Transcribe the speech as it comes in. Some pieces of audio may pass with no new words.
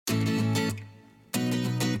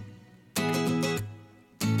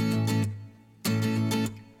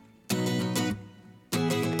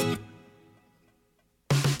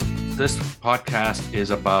this podcast is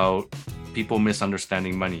about people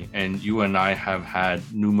misunderstanding money, and you and I have had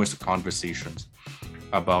numerous conversations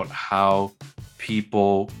about how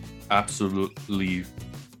people absolutely,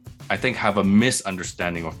 I think, have a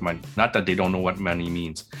misunderstanding of money. Not that they don't know what money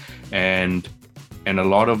means, and a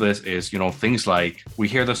lot of this is, things like, we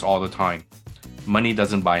hear this all the time: money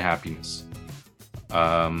doesn't buy happiness.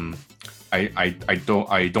 I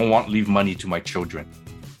don't want to leave money to my children,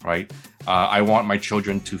 right? I want my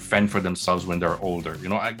children to fend for themselves when they're older.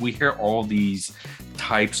 We hear all these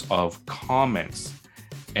types of comments,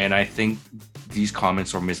 and I think these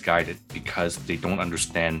comments are misguided because they don't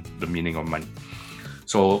understand the meaning of money.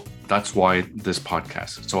 So that's why this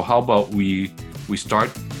podcast. So how about we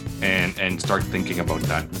start and start thinking about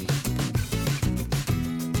that.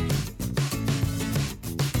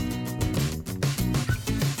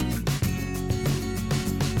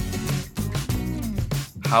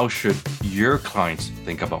 How should your clients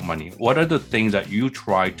think about money? What are the things that you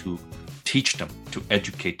try to teach them, to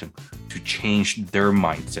educate them, to change their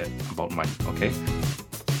mindset about money? Okay.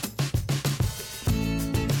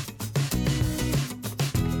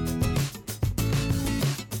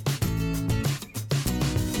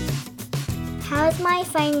 How's my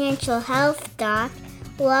financial health, Doc?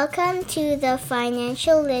 Welcome to the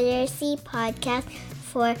Financial Literacy Podcast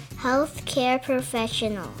for healthcare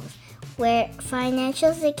professionals, where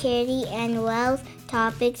financial security and wealth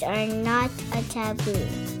topics are not a taboo.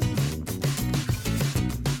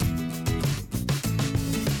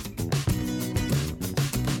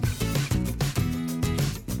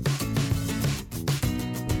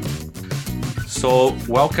 So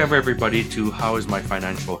welcome everybody to How is My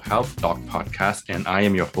Financial Health Doc podcast, and I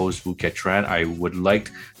am your host, Vu Ketran. I would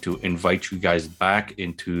like to invite you guys back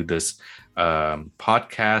into this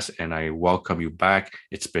podcast, and I welcome you back.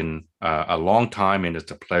 It's been a long time, and it's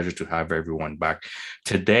a pleasure to have everyone back.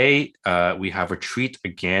 Today, we have a treat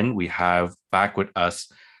again. We have back with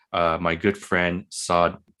us my good friend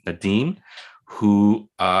Saad Nadeem, who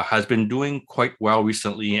has been doing quite well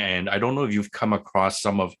recently. And I don't know if you've come across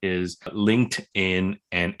some of his LinkedIn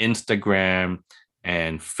and Instagram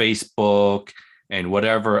and Facebook and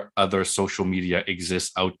whatever other social media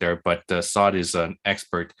exists out there. But Saad is an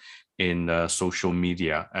expert in social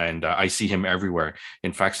media, and I see him everywhere.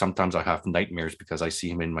 In fact, sometimes I have nightmares because I see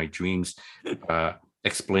him in my dreams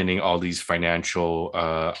explaining all these financial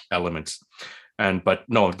elements. But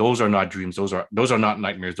no, those are not dreams. Those are not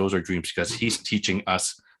nightmares. Those are dreams, because he's teaching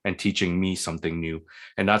us and teaching me something new.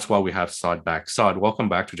 And that's why we have Saad back. Saad, welcome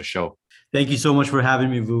back to the show. Thank you so much for having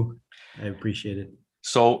me, Vu. I appreciate it.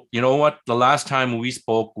 So, you know what? The last time we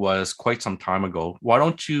spoke was quite some time ago. Why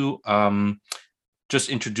don't you just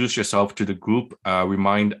introduce yourself to the group,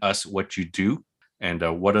 remind us what you do, and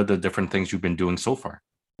what are the different things you've been doing so far?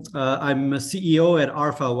 I'm a CEO at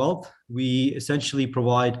Arfa Wealth. We essentially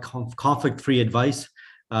provide conflict-free advice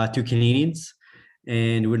to Canadians,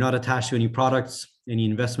 and we're not attached to any products, any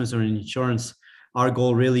investments, or any insurance. Our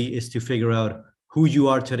goal really is to figure out who you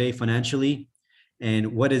are today financially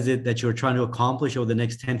and what is it that you're trying to accomplish over the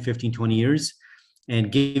next 10, 15, 20 years,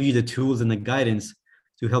 and give you the tools and the guidance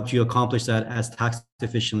to help you accomplish that as tax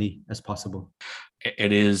efficiently as possible.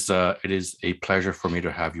 It is a pleasure for me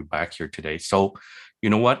to have you back here today. So,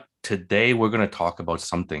 you know what? Today we're going to talk about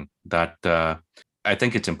something that I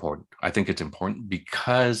think it's important. I think it's important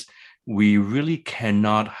because we really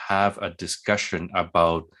cannot have a discussion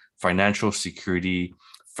about financial security,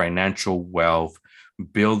 financial wealth,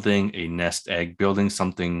 building a nest egg, building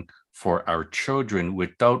something for our children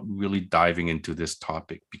without really diving into this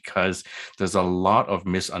topic, because there's a lot of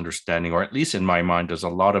misunderstanding, or at least in my mind, there's a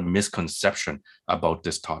lot of misconception about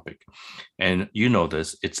this topic. And you know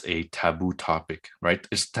this, it's a taboo topic, right?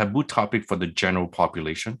 It's a taboo topic for the general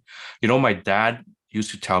population. My dad used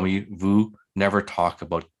to tell me, Vu, never talk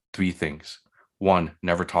about three things. One,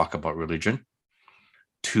 never talk about religion.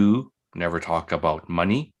 Two, never talk about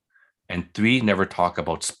money. And three, never talk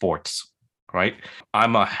about sports. Right?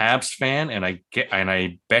 I'm a Habs fan, and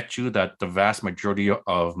I bet you that the vast majority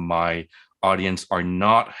of my audience are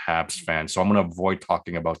not Habs fans. So I'm going to avoid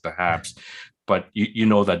talking about the Habs. But you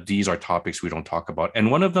know that these are topics we don't talk about.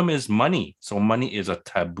 And one of them is money. So money is a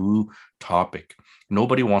taboo topic.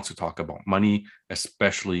 Nobody wants to talk about money,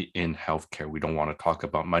 especially in healthcare. We don't want to talk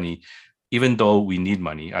about money, even though we need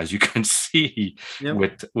money, as you can see. Yep.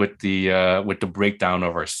 with the breakdown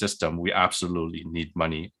of our system. We absolutely need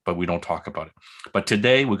money, but we don't talk about it. But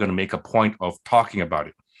today we're going to make a point of talking about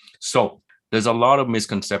it. So there's a lot of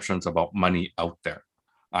misconceptions about money out there.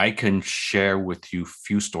 I can share with you a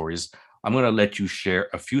few stories. I'm going to let you share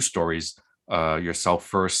a few stories yourself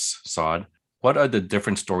first, Saad, what are the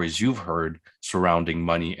different stories you've heard surrounding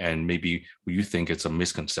money, and maybe you think it's a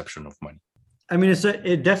misconception of money? I mean,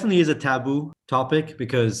 it definitely is a taboo topic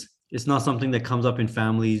because it's not something that comes up in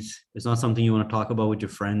families. It's not something you want to talk about with your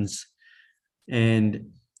friends.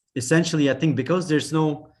 And essentially, I think because there's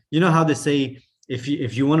no, you know how they say, if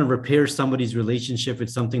you want to repair somebody's relationship,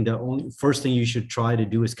 it's something that only first thing you should try to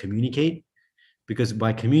do is communicate, because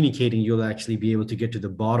by communicating you'll actually be able to get to the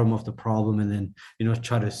bottom of the problem and then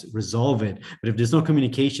try to resolve it. But if there's no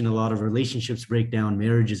communication, a lot of relationships break down,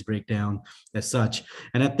 marriages break down as such.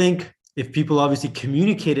 And I think if people obviously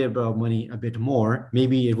communicated about money a bit more,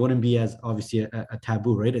 maybe it wouldn't be as obviously a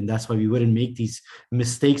taboo, right? And that's why we wouldn't make these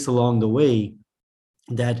mistakes along the way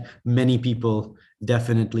that many people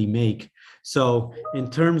definitely make. So in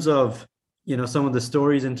terms of some of the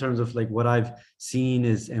stories, in terms of like what I've seen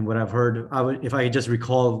is and what I've heard, if I could just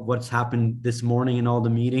recall what's happened this morning in all the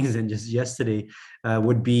meetings and just yesterday,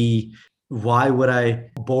 would be, why would I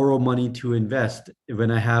borrow money to invest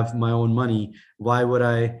when I have my own money? Why would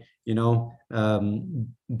I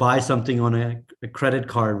buy something on a credit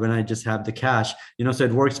card when I just have the cash? So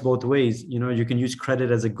it works both ways. You can use credit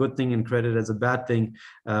as a good thing and credit as a bad thing,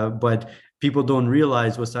 but people don't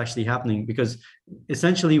realize what's actually happening, because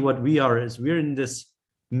essentially what we are is we're in this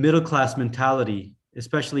middle class mentality,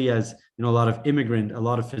 especially as a lot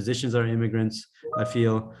of physicians are immigrants, I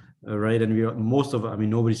feel, right? And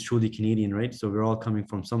nobody's truly Canadian, right? So we're all coming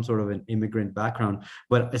from some sort of an immigrant background,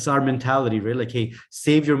 but it's our mentality, right? Like, hey,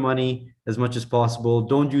 save your money as much as possible.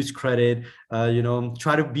 Don't use credit.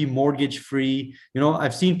 Try to be mortgage free.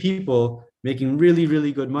 I've seen people making really,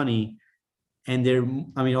 really good money, and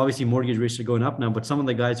obviously mortgage rates are going up now, but some of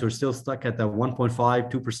the guys who are still stuck at that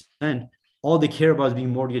 1.5, 2%, all they care about is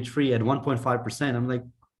being mortgage free at 1.5%. I'm like,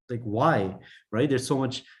 why, right? There's so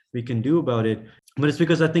much we can do about it. But it's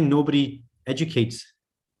because I think nobody educates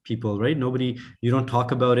people, right? You don't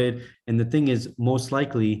talk about it. And the thing is, most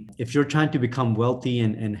likely, if you're trying to become wealthy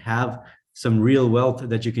and have some real wealth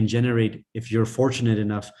that you can generate, if you're fortunate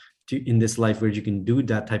enough to in this life where you can do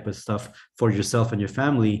that type of stuff for yourself and your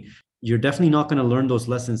family, you're definitely not going to learn those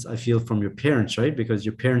lessons, I feel, from your parents, right? Because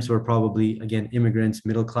your parents were probably, again, immigrants,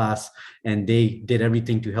 middle class, and they did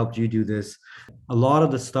everything to help you do this. A lot of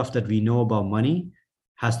the stuff that we know about money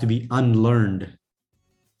has to be unlearned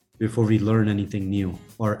before we learn anything new,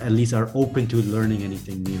 or at least are open to learning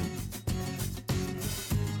anything new.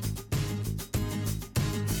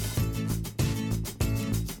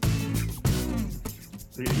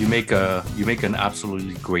 You make an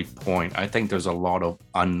absolutely great point. I think there's a lot of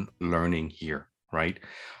unlearning here, right?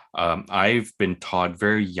 I've been taught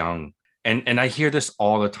very young, and I hear this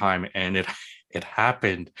all the time, and it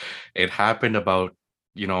happened about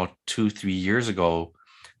 2-3 years ago.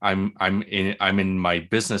 I'm in my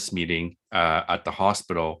business meeting at the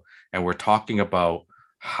hospital, and we're talking about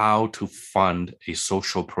how to fund a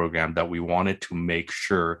social program that we wanted to make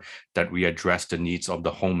sure that we address the needs of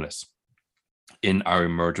the homeless in our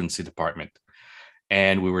emergency department.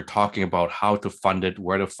 And we were talking about how to fund it,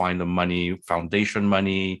 where to find the money, foundation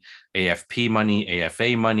money, AFP money,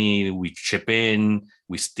 AFA money. We chip in,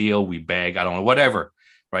 we steal, we beg, I don't know, whatever,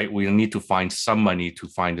 right? We need to find some money to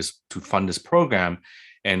fund this program.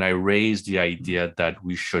 And I raised the idea that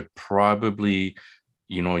we should probably,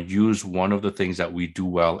 use one of the things that we do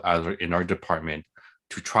well in our department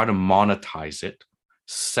to try to monetize it,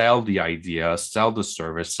 sell the idea, sell the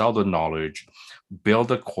service, sell the knowledge,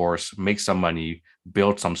 build a course, make some money,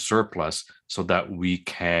 build some surplus so that we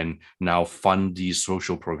can now fund these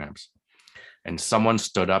social programs. And someone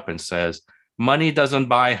stood up and says, money doesn't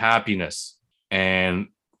buy happiness. And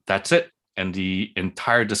that's it. And the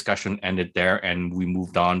entire discussion ended there, and we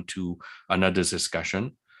moved on to another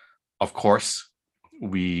discussion. Of course,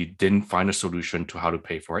 we didn't find a solution to how to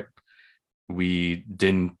pay for it. We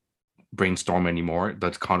didn't brainstorm anymore.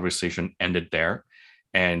 That conversation ended there.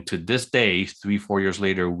 And to this day, 3-4 years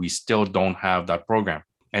later, we still don't have that program.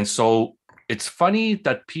 And so it's funny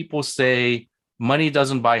that people say money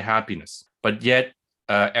doesn't buy happiness, but yet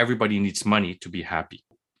everybody needs money to be happy.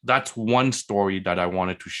 That's one story that I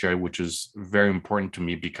wanted to share, which is very important to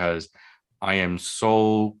me, because I am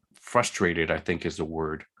so frustrated, I think is the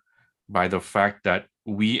word, by the fact that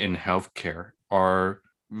we in healthcare are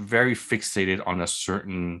very fixated on a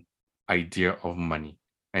certain idea of money.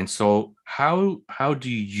 And so how do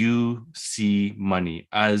you see money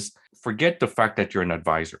as, forget the fact that you're an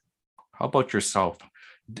advisor. How about yourself?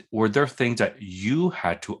 Were there things that you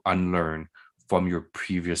had to unlearn from your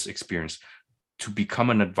previous experience to become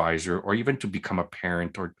an advisor, or even to become a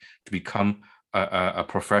parent, or to become a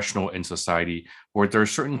professional in society, were there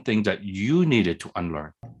certain things that you needed to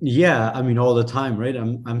unlearn? Yeah, I mean, all the time, right?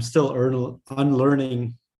 I'm still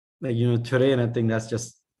unlearning, like, today, and I think that's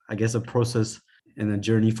just, I guess, a process and a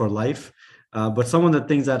journey for life. But some of the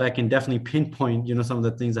things that I can definitely pinpoint, some of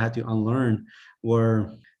the things I had to unlearn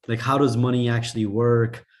were like, how does money actually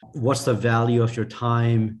work? What's the value of your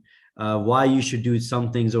time? Why you should do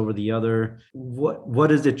some things over the other? What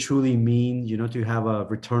does it truly mean, to have a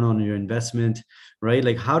return on your investment, right?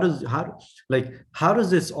 Like, how does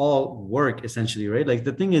this all work essentially, right? Like,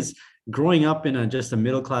 the thing is, growing up in just a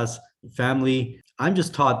middle class family, I'm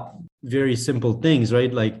just taught very simple things,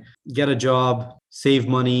 right? Like, get a job, save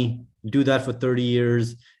money, do that for 30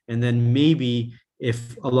 years, and then maybe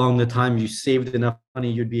if along the time you saved enough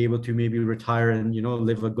money, you'd be able to maybe retire and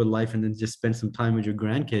live a good life and then just spend some time with your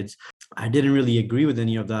grandkids. I didn't really agree with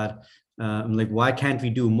any of that. I'm like, why can't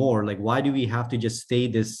we do more? Like, why do we have to just stay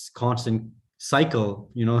this constant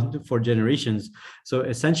cycle, for generations? So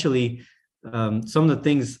essentially, some of the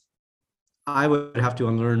things I would have to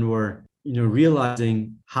unlearn were,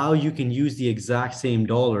 realizing how you can use the exact same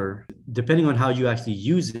dollar, depending on how you actually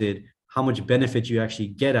use it, how much benefit you actually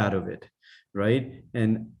get out of it, right?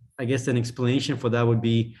 And I guess an explanation for that would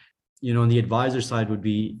be, on the advisor side would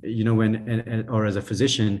be, or as a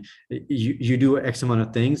physician, you do X amount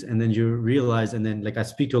of things, and then you realize, and then, like, I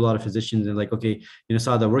speak to a lot of physicians, and like, okay,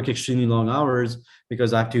 so I work extremely long hours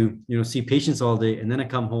because I have to, see patients all day, and then I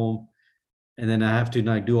come home, and then I have to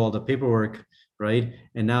like do all the paperwork, right?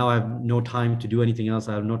 And now I have no time to do anything else.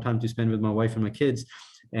 I have no time to spend with my wife and my kids.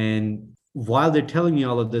 And while they're telling me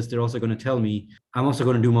all of this, they're also going to tell me, I'm also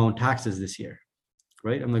going to do my own taxes this year,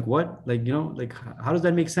 right? I'm like, what? Like, like, how does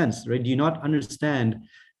that make sense, right? Do you not understand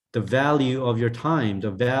the value of your time, the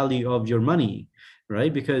value of your money,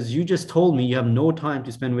 right? Because you just told me you have no time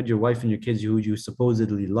to spend with your wife and your kids who you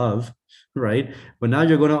supposedly love, right? But now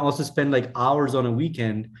you're going to also spend like hours on a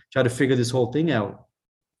weekend try to figure this whole thing out.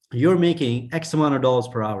 You're making X amount of dollars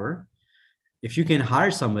per hour. If you can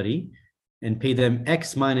hire somebody and pay them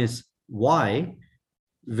X minus Y,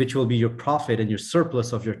 which will be your profit and your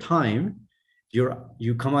surplus of your time,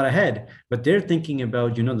 you come out ahead. But they're thinking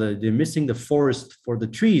about, they're missing the forest for the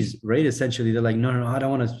trees, right? Essentially, they're like, no, I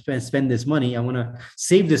don't want to spend this money. I want to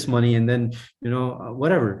save this money, and then,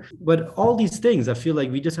 whatever. But all these things, I feel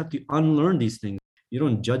like we just have to unlearn these things. You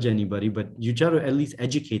don't judge anybody, but you try to at least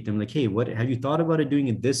educate them. Like, hey, what have you thought about it doing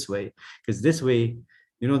it this way? Because this way,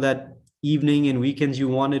 that evening and weekends you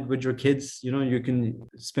wanted with your kids, you can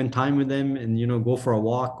spend time with them and, go for a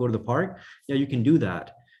walk, go to the park. Yeah, you can do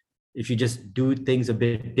that if you just do things a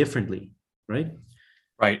bit differently, right?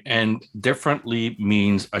 Right. And differently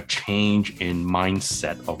means a change in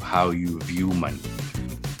mindset of how you view money.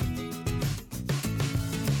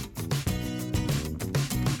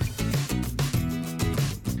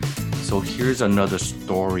 So here's another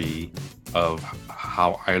story of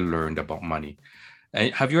how I learned about money.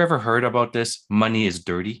 Have you ever heard about this? Money is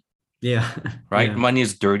dirty. Yeah. Right. Yeah. Money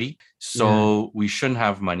is dirty. So we shouldn't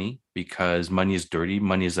have money because money is dirty.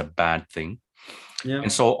 Money is a bad thing. Yeah.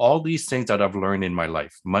 And so all these things that I've learned in my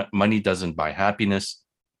life, money doesn't buy happiness.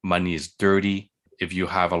 Money is dirty. If you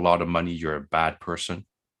have a lot of money, you're a bad person.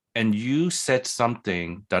 And you said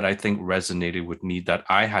something that I think resonated with me that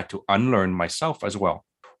I had to unlearn myself as well.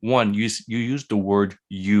 One, you used the word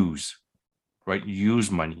use, right? Use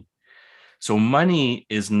money. So money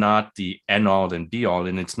is not the end all and be all,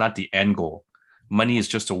 and it's not the end goal. Money is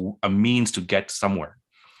just a means to get somewhere.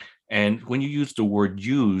 And when you use the word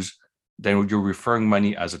use, then you're referring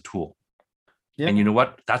money as a tool. Yep. And you know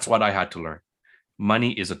what? That's what I had to learn.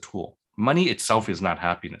 Money is a tool. Money itself is not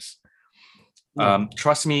happiness.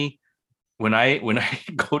 Trust me, when I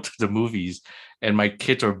go to the movies and my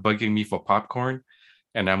kids are bugging me for popcorn,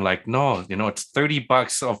 and I'm like, no, it's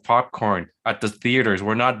 $30 of popcorn at the theaters.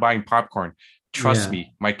 We're not buying popcorn. Trust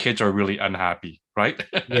me, my kids are really unhappy, right?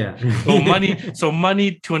 Yeah. so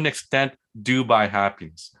money to an extent do buy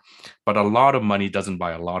happiness, but a lot of money doesn't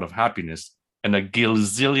buy a lot of happiness, and a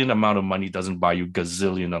gazillion amount of money doesn't buy you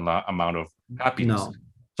gazillion amount of happiness. No.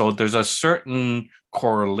 So there's a certain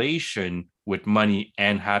correlation with money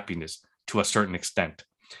and happiness to a certain extent.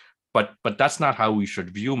 But that's not how we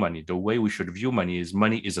should view money. The way we should view money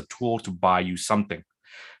is a tool to buy you something.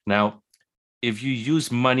 Now, if you use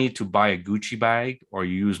money to buy a Gucci bag, or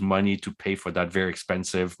you use money to pay for that very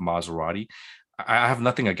expensive Maserati, I have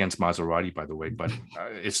nothing against Maserati, by the way, but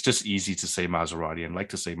it's just easy to say Maserati and like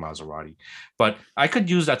to say Maserati. But I could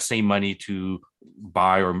use that same money to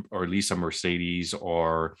buy or lease a Mercedes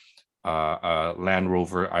or a Land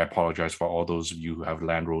Rover. I apologize for all those of you who have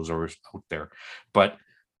Land Rovers out there. But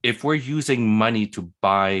if we're using money to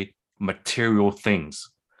buy material things.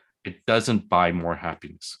 It doesn't buy more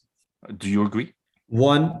happiness. Do you agree?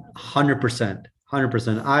 100%.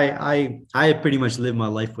 100%. I pretty much live my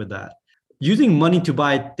life with that. Using money to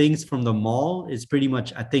buy things from the mall is pretty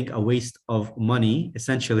much, I think, a waste of money,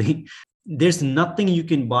 essentially. There's nothing you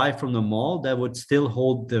can buy from the mall that would still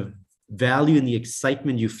hold the value and the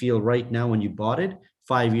excitement you feel right now when you bought it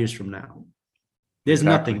 5 years from now. There's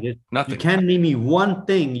Exactly. nothing. You Nothing. can't name me one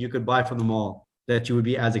thing you could buy from the mall that you would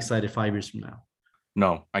be as excited 5 years from now.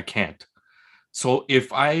 No, I can't. So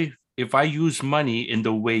if I use money in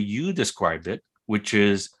the way you described it, which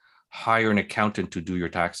is hire an accountant to do your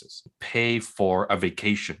taxes, pay for a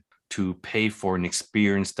vacation, to pay for an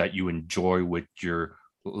experience that you enjoy with your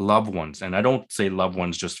loved ones, and I don't say loved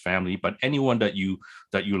ones just family, but anyone that you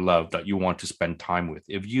love, that you want to spend time with,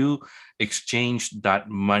 if you exchange that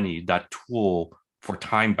money, that tool, for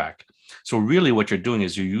time back. So really what you're doing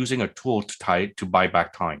is you're using a tool to buy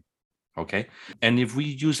back time. Okay. And if we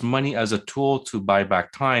use money as a tool to buy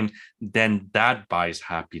back time, then that buys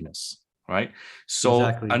happiness, right? So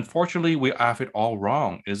Exactly. unfortunately, we have it all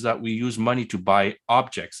wrong, is that we use money to buy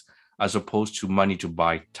objects as opposed to money to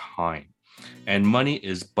buy time. And money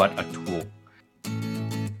is but a tool.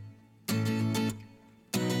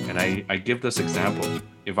 And I give this example.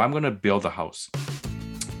 If I'm going to build a house,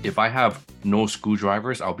 if I have no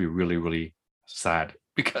screwdrivers, I'll be really, really sad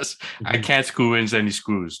because I can't screw in any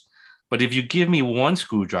screws. But if you give me one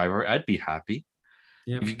screwdriver, I'd be happy.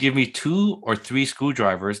 Yep. If you give me 2 or 3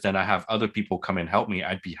 screwdrivers, then I have other people come and help me,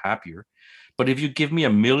 I'd be happier. But if you give me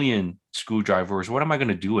 1,000,000 screwdrivers, what am I going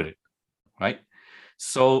to do with it? Right?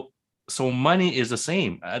 So money is the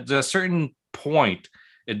same. At a certain point,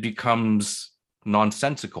 it becomes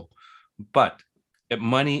nonsensical. But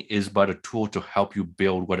money is but a tool to help you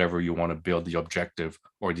build whatever you want to build, the objective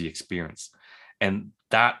or the experience. And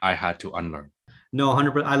that I had to unlearn. No,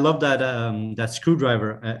 100%. I love that that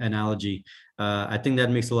screwdriver analogy. I think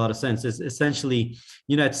that makes a lot of sense. It's essentially,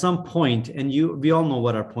 at some point, and we all know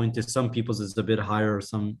what our point is. Some people's is a bit higher,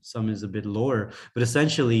 some is a bit lower. But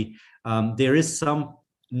essentially, there is some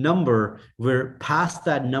number where past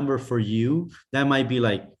that number for you, that might be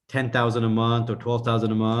like 10,000 a month or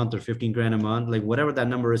 12,000 a month or 15 grand a month, like whatever that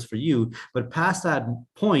number is for you. But past that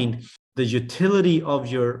point, the utility of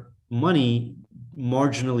your money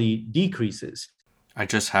marginally decreases. I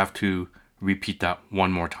just have to repeat that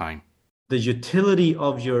one more time. The utility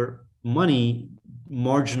of your money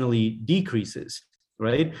marginally decreases,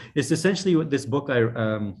 right? It's essentially what this book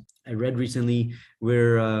I read recently,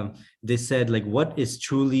 where they said, like, what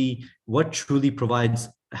truly provides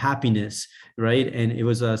happiness, right? And it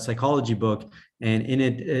was a psychology book, and in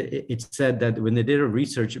it said that when they did a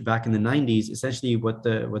research back in the 90s, essentially what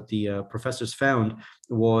the professors found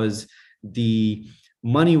was the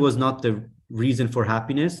money was not the reason for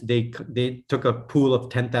happiness. They took a pool of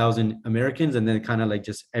 10,000 Americans and then kind of like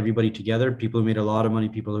just everybody together, people who made a lot of money,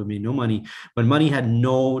 people who made no money, but money had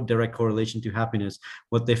no direct correlation to happiness.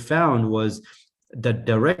 What they found was the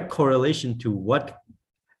direct correlation to what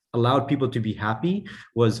allowed people to be happy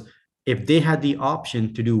was if they had the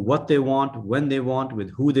option to do what they want, when they want,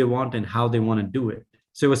 with who they want, and how they want to do it.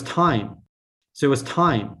 So it was time.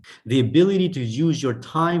 The ability to use your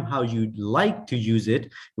time how you'd like to use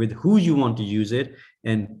it, with who you want to use it,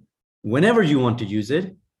 and whenever you want to use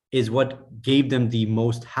it, is what gave them the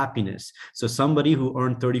most happiness. So somebody who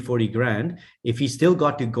earned 30, 40 grand, if he still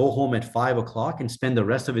got to go home at 5 o'clock and spend the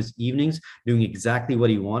rest of his evenings doing exactly what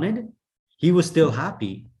he wanted, he was still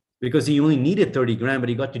happy because he only needed 30 grand, but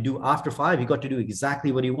he got to do after 5, he got to do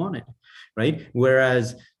exactly what he wanted, right?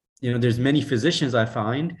 Whereas, there's many physicians I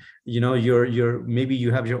find, you're maybe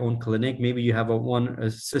you have your own clinic, maybe you have one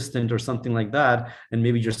assistant or something like that, and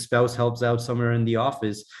maybe your spouse helps out somewhere in the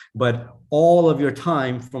office, but all of your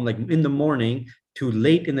time from like in the morning to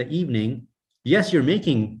late in the evening, yes, you're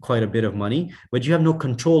making quite a bit of money, but you have no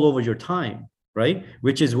control over your time, right?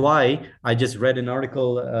 Which is why I just read an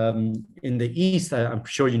article in the East, I'm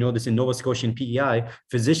sure you know this, in Nova Scotia and PEI,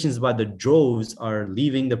 physicians by the droves are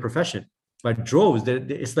leaving the profession. By droves,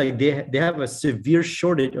 it's like they have a severe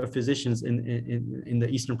shortage of physicians in the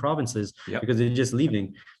eastern provinces. Yep. Because they're just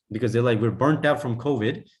leaving, because they're like, we're burnt out from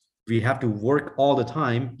COVID. We have to work all the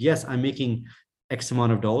time. Yes, I'm making X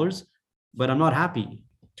amount of dollars, but I'm not happy.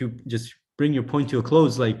 To just bring your point to a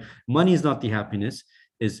close, like, money is not the happiness.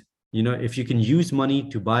 Is, if you can use money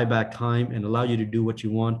to buy back time and allow you to do what you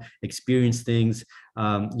want, experience things,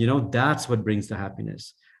 that's what brings the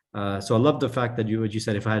happiness. So I love the fact that what you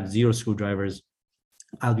said, if I had 0 screwdrivers,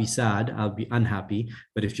 I'll be sad, I'll be unhappy.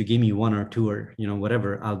 But if you give me 1 or 2 or,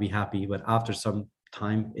 whatever, I'll be happy. But after some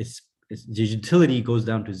time, it's the utility goes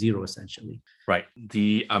down to zero essentially. Right.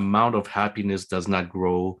 The amount of happiness does not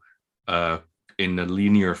grow in a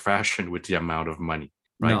linear fashion with the amount of money,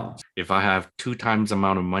 right? No. If I have 2 times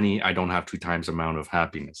amount of money, I don't have 2 times amount of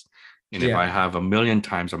happiness. And if Yeah. I have 1,000,000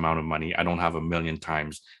 times amount of money, I don't have 1,000,000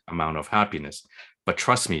 times amount of happiness. But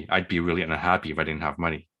trust me, I'd be really unhappy if I didn't have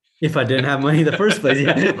money. If I didn't have money in the first place,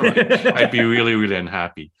 yeah. Right. I'd be really, really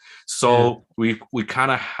unhappy. So Yeah. we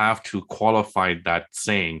kind of have to qualify that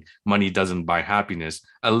saying money doesn't buy happiness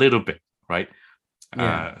a little bit, right?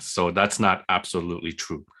 Yeah. So that's not absolutely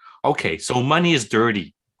true. Okay, so money is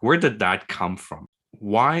dirty. Where did that come from?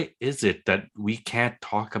 Why is it that we can't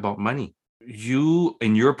talk about money? You,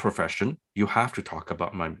 in your profession, you have to talk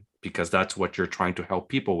about money because that's what you're trying to help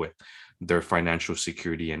people with, their financial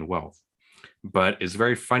security and wealth. But it's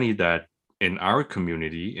very funny that in our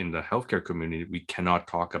community, in the healthcare community, we cannot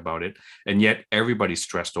talk about it. And yet everybody's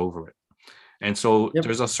stressed over it. And so Yep.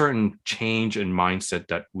 there's a certain change in mindset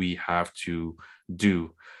that we have to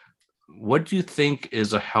do. What do you think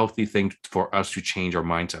is a healthy thing for us to change our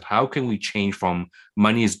mindset? How can we change from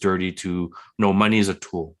money is dirty to no, money is a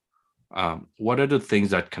tool? What are the things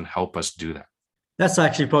that can help us do that? That's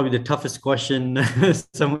actually probably the toughest question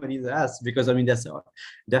somebody's asked, because I mean, that's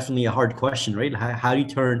definitely a hard question, right? How do you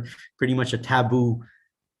turn pretty much a taboo,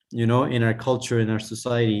 in our culture, in our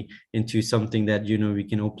society, into something that, we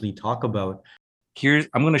can openly talk about?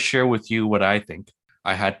 I'm going to share with you what I think.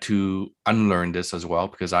 I had to unlearn this as well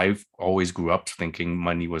because I've always grew up thinking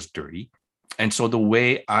money was dirty. And so the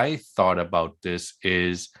way I thought about this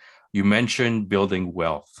is you mentioned building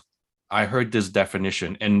wealth. I heard this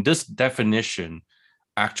definition, and this definition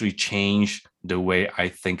actually changed the way I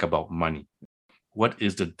think about money. What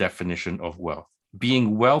is the definition of wealth?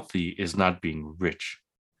 Being wealthy is not being rich.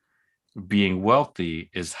 Being wealthy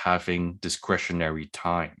is having discretionary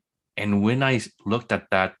time. And when I looked at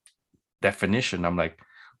that definition, I'm like,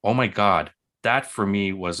 oh my God, that for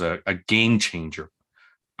me was a game changer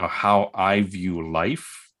of how I view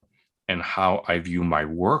life and how I view my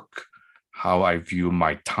work, how I view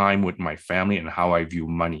my time with my family, and how I view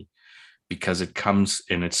money. Because it comes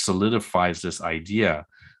and it solidifies this idea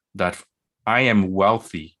that I am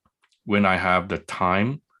wealthy when I have the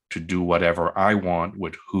time to do whatever I want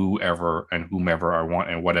with whoever and whomever I want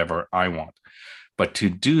and whatever I want. But to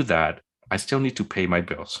do that, I still need to pay my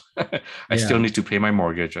bills. I still Yeah. need to pay my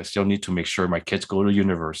mortgage. I still need to make sure my kids go to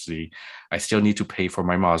university. I still need to pay for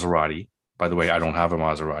my Maserati. By the way, I don't have a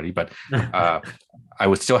Maserati, but I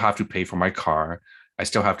would still have to pay for my car. I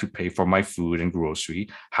still have to pay for my food and grocery.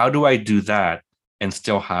 How do I do that and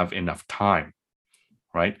still have enough time?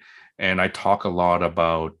 Right. And I talk a lot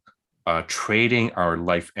about trading our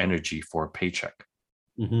life energy for a paycheck.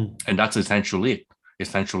 Mhm. And that's essentially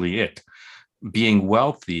it. Being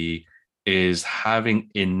wealthy is having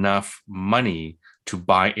enough money to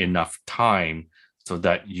buy enough time so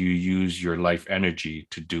that you use your life energy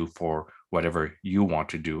to do for whatever you want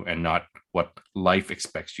to do and not what life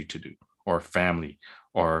expects you to do, or family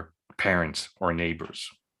or parents or neighbors,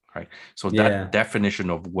 right? So Yeah. that definition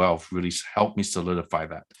of wealth really helped me solidify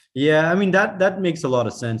that. Yeah, I mean, that makes a lot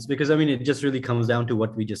of sense, because I mean, it just really comes down to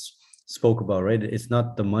what we just spoke about, right? It's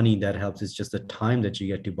not the money that helps, it's just the time that you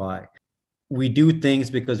get to buy. We do things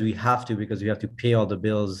because we have to pay all the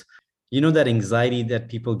bills. That anxiety that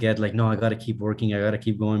people get, like, no, I got to keep working, I got to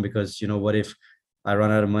keep going, because what if I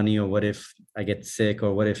run out of money, or what if I get sick,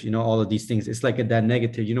 or what if, all of these things. It's like that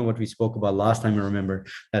negative, what we spoke about last time. I remember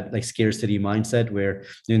that, like, scarcity mindset where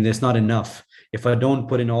there's not enough. If I don't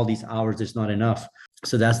put in all these hours, there's not enough.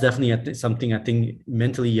 So that's definitely something I think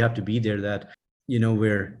mentally you have to be there, that,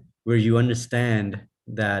 where you understand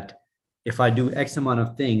that if I do X amount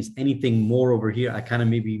of things, anything more over here, I kind of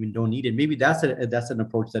maybe even don't need it. Maybe that's an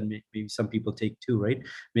approach that maybe some people take too, right?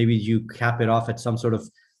 Maybe you cap it off at some sort of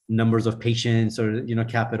numbers of patients, or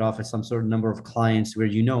cap it off at some sort of number of clients, where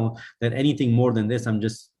that anything more than this, I'm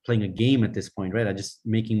just playing a game at this point, right? I'm just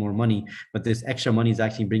making more money, but this extra money is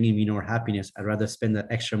actually bringing me more happiness. I'd rather spend that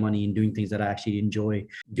extra money in doing things that I actually enjoy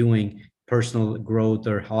doing, personal growth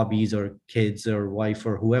or hobbies or kids or wife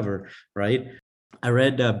or whoever, right? I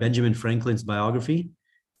read Benjamin Franklin's biography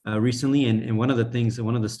recently, and one of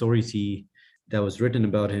the stories that was written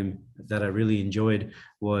about him that I really enjoyed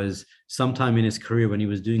was sometime in his career when he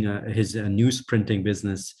was doing his news printing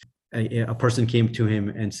business. A person came to him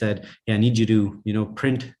and said, "Hey, I need you to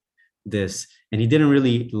print this," and he didn't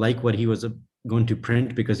really like what he was going to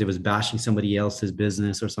print because it was bashing somebody else's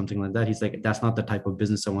business or something like that. He's like, that's not the type of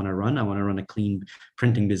business I want to run. I want to run a clean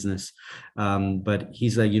printing business. But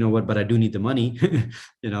he's like, you know what, but I do need the money,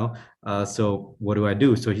 so what do I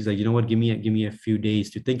do? So he's like, you know what, give me a few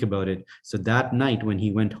days to think about it. So that night when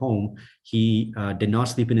he went home, he did not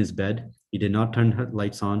sleep in his bed. He did not turn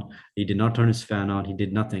lights on. He did not turn his fan on. He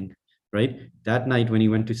did nothing, right? That night when he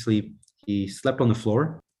went to sleep, he slept on the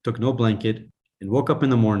floor, took no blanket, and woke up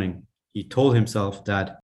in the morning. He told himself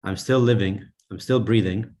that I'm still living, I'm still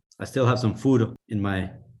breathing, I still have some food in my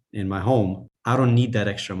home. I don't need that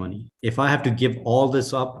extra money. If I have to give all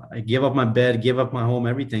this up, I give up my bed, give up my home,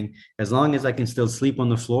 everything, as long as I can still sleep on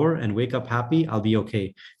the floor and wake up happy, I'll be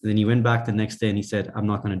okay. And then he went back the next day and he said, I'm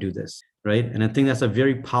not going to do this. Right. And I think that's a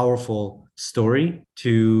very powerful story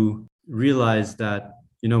to realize that,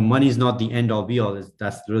 money is not the end all be all.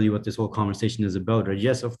 That's really what this whole conversation is about. Right.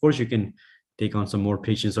 Yes, of course you can take on some more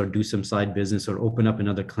patients or do some side business or open up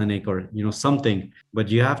another clinic or something, but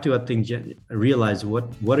you have to, I think, realize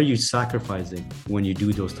what are you sacrificing when you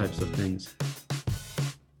do those types of things.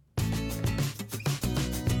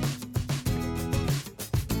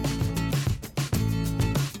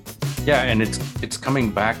 Yeah, and it's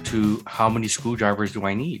coming back to how many screwdrivers do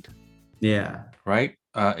I need? Yeah. Right.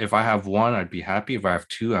 If I have one, I'd be happy. If I have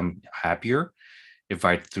two, I'm happier. If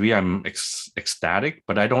I have three, I'm ecstatic.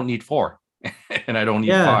 But I don't need four. And I don't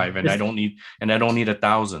need five, and I don't need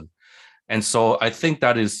 1,000. And so I think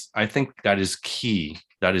that is key.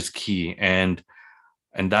 That is key. And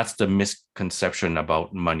that's the misconception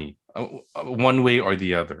about money, one way or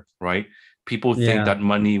the other, right? People think that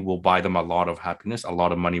money will buy them a lot of happiness. A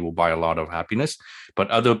lot of money will buy a lot of happiness, but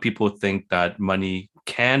other people think that money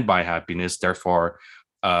can buy happiness, therefore,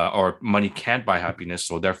 or money can't buy happiness,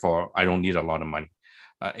 so therefore I don't need a lot of money.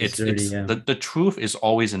 The truth is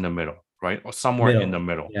always in the middle, right? Or somewhere in the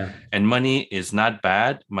middle. Yeah. And money is not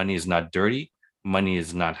bad. Money is not dirty. Money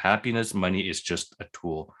is not happiness. Money is just a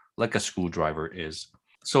tool, like a screwdriver is.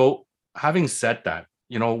 So having said that,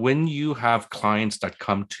 when you have clients that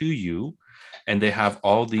come to you and they have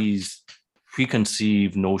all these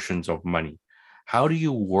preconceived notions of money, how do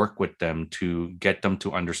you work with them to get them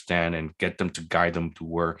to understand and get them to guide them to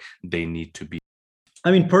where they need to be?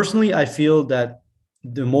 I mean, personally, I feel that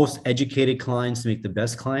the most educated clients make the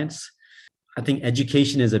best clients. I think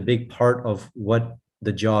education is a big part of what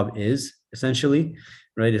the job is, essentially,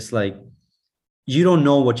 right? It's like, you don't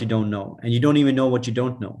know what you don't know, and you don't even know what you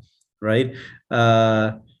don't know, right?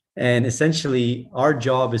 And essentially, our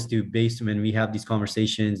job is to, based when we have these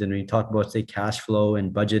conversations and we talk about, say, cash flow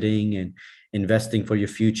and budgeting and investing for your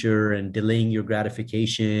future and delaying your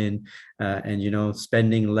gratification, and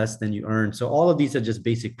spending less than you earn. So all of these are just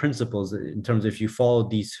basic principles in terms of, if you follow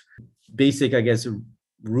these basic, I guess,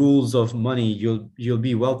 rules of money, you'll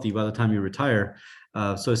be wealthy by the time you retire.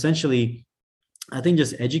 So essentially, I think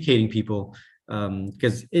just educating people,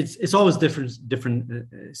 because it's always different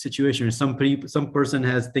situations. Some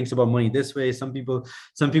person thinks about money this way. Some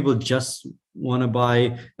people just want to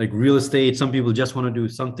buy like real estate. Some people just want to do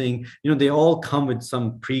something. They all come with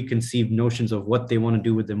some preconceived notions of what they want to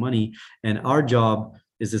do with their money. And our job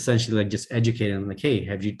is essentially like just educating them, like, hey,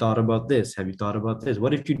 have you thought about this? Have you thought about this?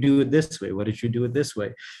 What if you do it this way? What if you do it this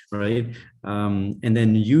way? Right. And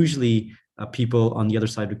then usually people on the other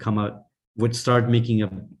side would start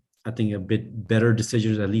making I think a bit better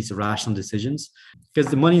decisions, at least rational decisions,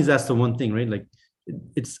 because the money that's the one thing, right? Like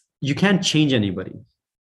you can't change anybody,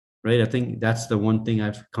 right? I think that's the one thing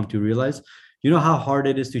I've come to realize. You know how hard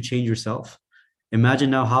it is to change yourself?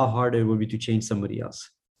 Imagine now how hard it would be to change somebody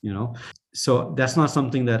else, So that's not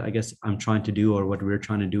something that I guess I'm trying to do, or what we're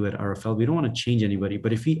trying to do at RFL. We don't want to change anybody,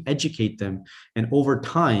 but if we educate them, and over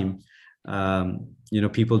time,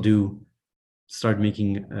 people do start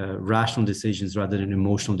making rational decisions rather than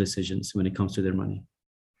emotional decisions when it comes to their money.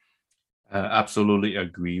 Absolutely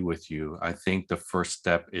agree with you. I think the first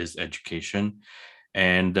step is education.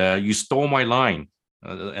 And you stole my line.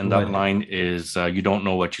 And that line is, you don't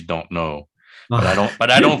know what you don't know. But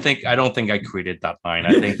I don't think I created that line.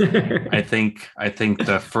 I think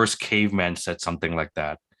the first caveman said something like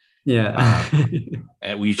that. Yeah.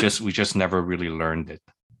 And we just never really learned it.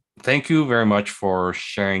 Thank you very much for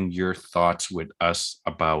sharing your thoughts with us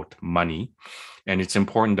about money. And it's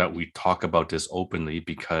important that we talk about this openly,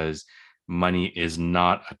 because money is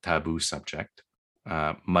not a taboo subject.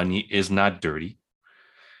 Money is not dirty.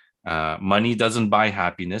 Money doesn't buy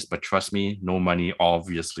happiness, but trust me, no money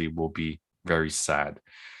obviously will be very sad.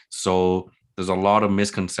 So there's a lot of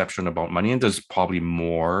misconception about money, and there's probably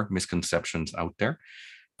more misconceptions out there.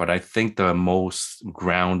 But I think the most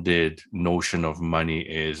grounded notion of money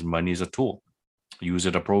is a tool. Use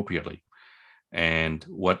it appropriately. And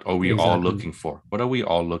what are we all Exactly. looking for? What are we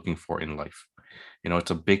all looking for in life?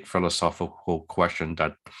 It's a big philosophical question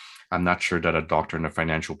that I'm not sure that a doctor and a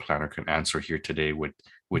financial planner can answer here today with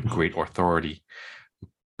great authority.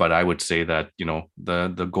 But I would say that,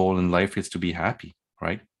 the goal in life is to be happy,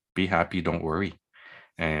 right? Be happy, don't worry.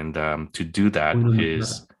 And to do that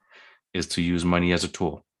is to use money as a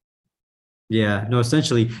tool. Yeah, no,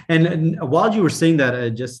 essentially. And while you were saying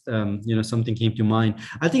that, just something came to mind.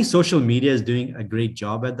 I think social media is doing a great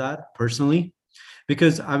job at that personally,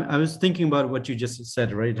 because I was thinking about what you just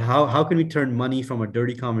said, right? How can we turn money from a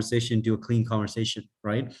dirty conversation to a clean conversation,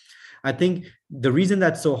 right? I think the reason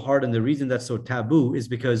that's so hard and the reason that's so taboo is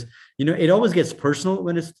because it always gets personal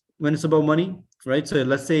when it's about money, right? So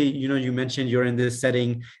let's say you mentioned you're in this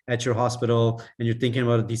setting at your hospital and you're thinking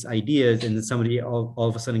about these ideas, and then somebody all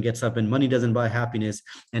of a sudden gets up and money doesn't buy happiness,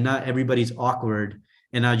 and now everybody's awkward,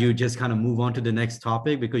 and now you just kind of move on to the next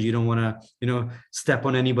topic because you don't want to step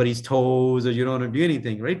on anybody's toes, or you don't want to do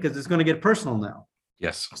anything, right? Because it's going to get personal now.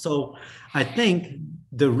 Yes. So I think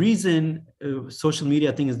the reason social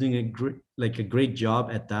media, I think, is doing a great job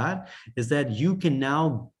at that is that you can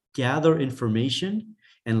now gather information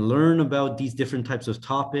and learn about these different types of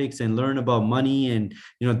topics and learn about money and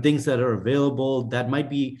things that are available that might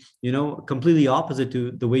be completely opposite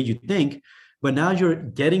to the way you think. But now you're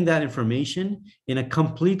getting that information in a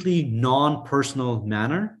completely non-personal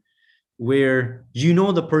manner, where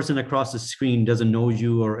the person across the screen doesn't know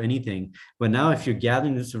you or anything. But now if you're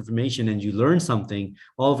gathering this information and you learn something,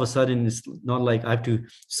 all of a sudden it's not like I have to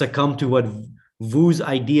succumb to what Vu's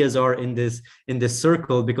ideas are in this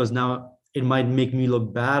circle, because now it might make me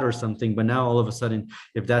look bad or something. But now all of a sudden,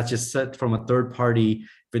 if that's just set from a third party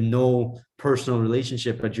with no personal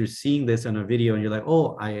relationship, but you're seeing this on a video and you're like,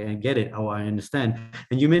 oh, I get it. Oh, I understand.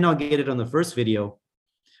 And you may not get it on the first video,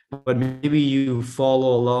 but maybe you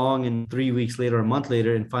follow along and 3 weeks later, a month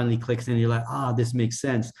later, and finally clicks in and you're like, this makes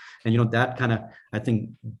sense. And that kind of, I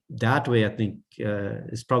think that way,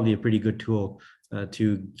 is probably a pretty good tool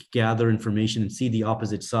to gather information and see the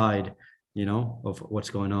opposite side, of what's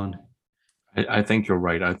going on. I think you're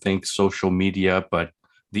right. I think social media, but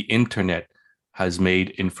the internet has made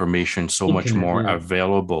information so much more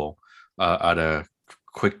available at a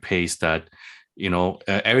quick pace that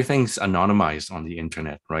everything's anonymized on the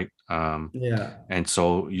internet, right? And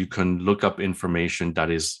so you can look up information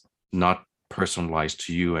that is not personalized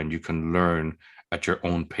to you, and you can learn at your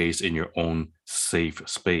own pace in your own safe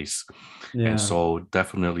space. And so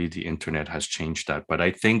definitely the internet has changed that. But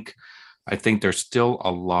I think there's still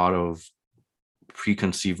a lot of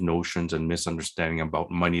preconceived notions and misunderstanding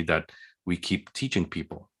about money that we keep teaching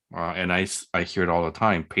people. And I hear it all the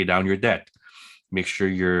time: pay down your debt. Make sure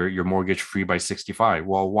you're mortgage free by 65.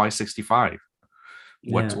 Well, why 65?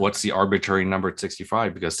 What's the arbitrary number at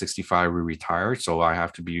 65? Because 65 we retire, so I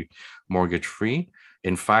have to be mortgage free.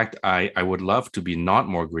 In fact, I would love to be not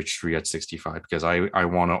mortgage free at 65 because I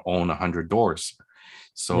want to own 100 doors.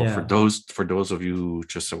 So for those of you who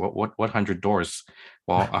just say, what 100 doors?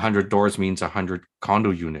 Well, 100 doors means 100 condo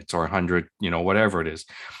units or 100, whatever it is.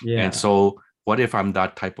 And so what if I'm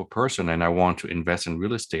that type of person and I want to invest in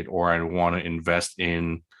real estate, or I want to invest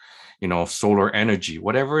in, solar energy,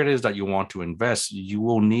 whatever it is that you want to invest, you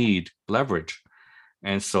will need leverage.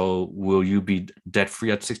 And so will you be debt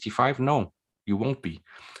free at 65? No, you won't be.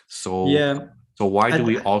 So why do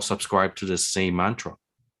we all subscribe to the same mantra?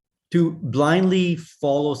 To blindly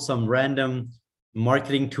follow some random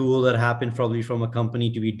marketing tool that happened probably from a company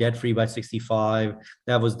to be debt free by 65.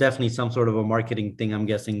 That was definitely some sort of a marketing thing, I'm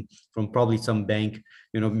guessing, from probably some bank,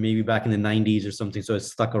 maybe back in the 90s or something. So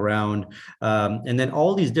it's stuck around. And then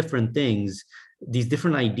all these different things, these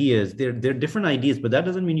different ideas, they're different ideas, but that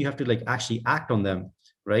doesn't mean you have to actually act on them,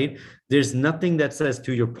 right? There's nothing that says,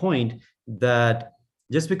 to your point, that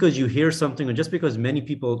just because you hear something or just because many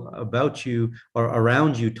people about you or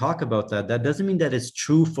around you talk about that doesn't mean that it's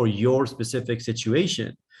true for your specific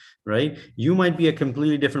situation, right? You might be a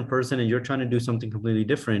completely different person and you're trying to do something completely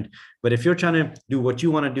different. But if you're trying to do what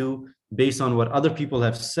you want to do based on what other people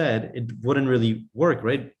have said, it wouldn't really work,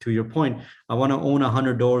 right? To your point, I want to own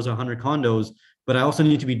 100 doors or 100 condos, but I also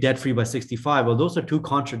need to be debt free by 65. Well, those are two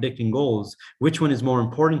contradicting goals. Which one is more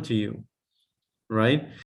important to you, right?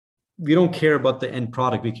 We don't care about the end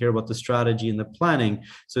product. We care about the strategy and the planning.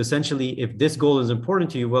 So essentially, if this goal is important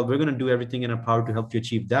to you, well, we're going to do everything in our power to help you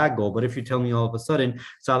achieve that goal. But if you tell me all of a sudden,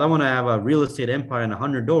 so I want to have a real estate empire and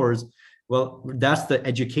 100 doors, well, that's the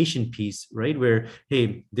education piece, right? Where,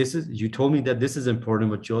 hey, you told me that this is important,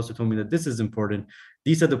 but you also told me that this is important.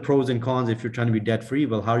 these are the pros and cons if you're trying to be debt free.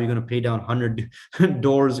 Well, how are you going to pay down 100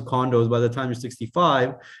 doors, condos by the time you're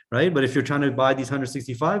 65, right? But if you're trying to buy these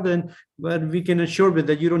 165, then but we can assure you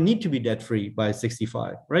that you don't need to be debt free by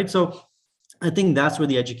 65, right? So I think that's where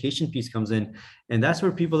the education piece comes in. And that's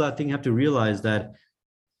where people, I think, have to realize that,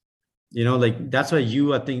 like, that's why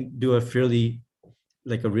you, I think, do a really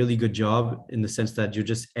good job in the sense that you're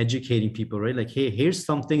just educating people, right? Like, hey, here's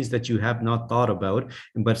some things that you have not thought about.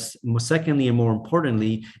 But secondly, and more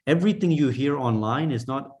importantly, everything you hear online is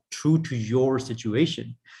not true to your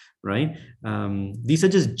situation, right? These are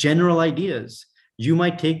just general ideas. You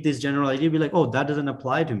might take this general idea and be like, oh, that doesn't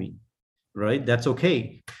apply to me, right? That's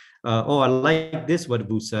okay. Oh, I like this, what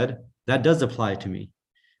Boo said. That does apply to me,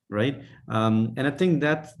 right? And I think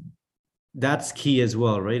that's key as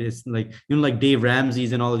well, right? It's like, like Dave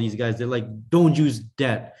Ramsey's and all of these guys, they're like, don't use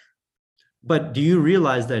debt. But do you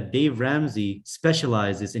realize that Dave Ramsey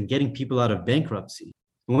specializes in getting people out of bankruptcy?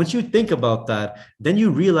 Once you think about that, then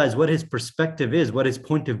you realize what his perspective is, what his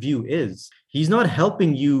point of view is. He's not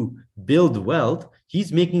helping you build wealth.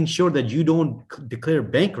 He's making sure that you don't declare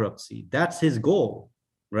bankruptcy. That's his goal,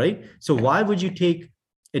 right? So why would you take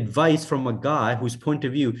advice from a guy whose point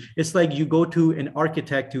of view, it's like you go to an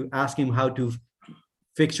architect to ask him how to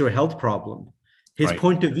fix your health problem. His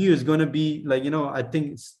point of view is going to be like, I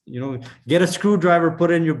think it's, get a screwdriver,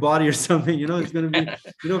 put it in your body or something, it's going to be,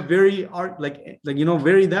 very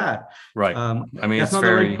very that. Right. I mean, it's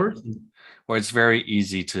very, the right person. Well, it's very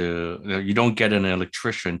easy to, you don't get an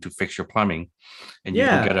electrician to fix your plumbing, and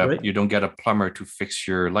you don't get a plumber to fix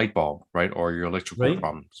your light bulb, right? Or your electrical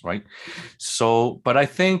problems, right? So, but I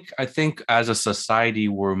think as a society,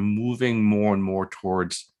 we're moving more and more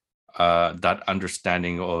towards that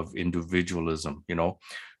understanding of individualism,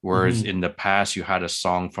 whereas in the past you had a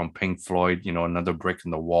song from Pink Floyd, Another Brick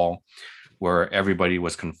in the Wall, where everybody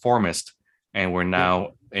was conformist. And we're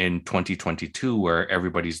now in 2022 where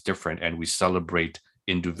everybody's different and we celebrate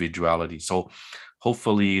individuality. So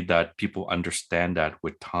hopefully that people understand that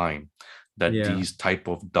with time, that these type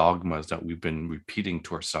of dogmas that we've been repeating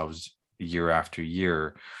to ourselves year after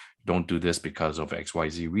year, don't do this because of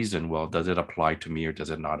XYZ reason. Well, does it apply to me or does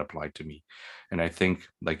it not apply to me? And I think,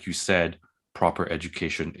 like you said, proper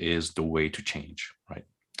education is the way to change, right?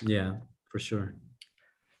 Yeah, for sure.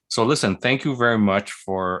 So listen, thank you very much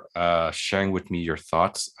for sharing with me your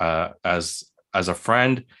thoughts as a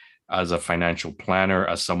friend, as a financial planner,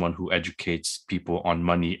 as someone who educates people on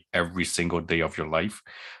money every single day of your life.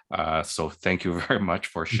 So thank you very much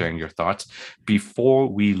for sharing your thoughts. Before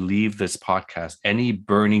we leave this podcast, any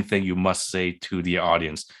burning thing you must say to the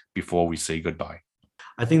audience before we say goodbye?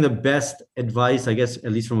 I think the best advice, I guess,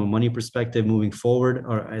 at least from a money perspective moving forward,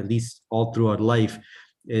 or at least all throughout life,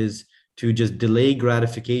 is to just delay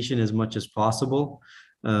gratification as much as possible,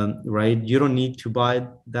 right? You don't need to buy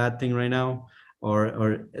that thing right now,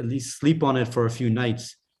 or at least sleep on it for a few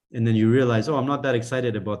nights. And then you realize, oh, I'm not that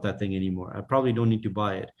excited about that thing anymore. I probably don't need to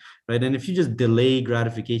buy it, right? And if you just delay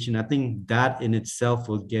gratification, I think that in itself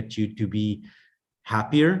will get you to be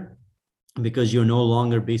happier, because you're no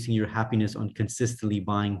longer basing your happiness on consistently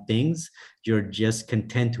buying things. You're just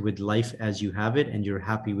content with life as you have it, and you're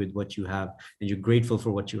happy with what you have, and you're grateful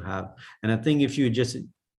for what you have. And I think if you just,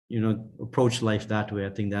 approach life that way, I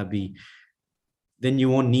think then you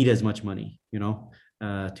won't need as much money,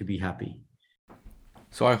 to be happy.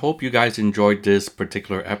 So I hope you guys enjoyed this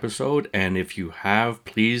particular episode. And if you have,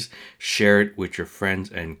 please share it with your friends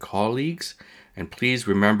and colleagues. And please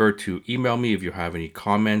remember to email me if you have any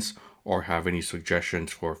comments or have any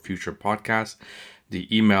suggestions for future podcasts. The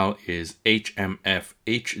email is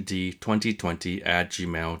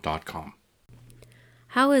hmfhd2020@gmail.com.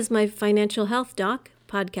 How is My Financial Health, Doc?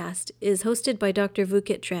 Podcast is hosted by Dr.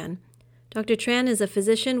 Vukit Tran. Dr. Tran is a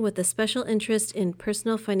physician with a special interest in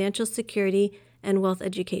personal financial security and wealth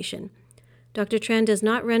education. Dr. Tran does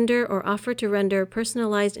not render or offer to render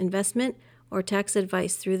personalized investment or tax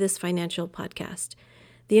advice through this financial podcast.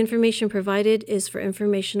 The information provided is for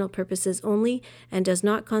informational purposes only and does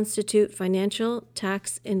not constitute financial,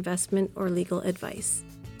 tax, investment, or legal advice.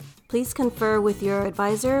 Please confer with your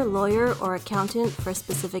advisor, lawyer, or accountant for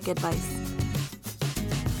specific advice.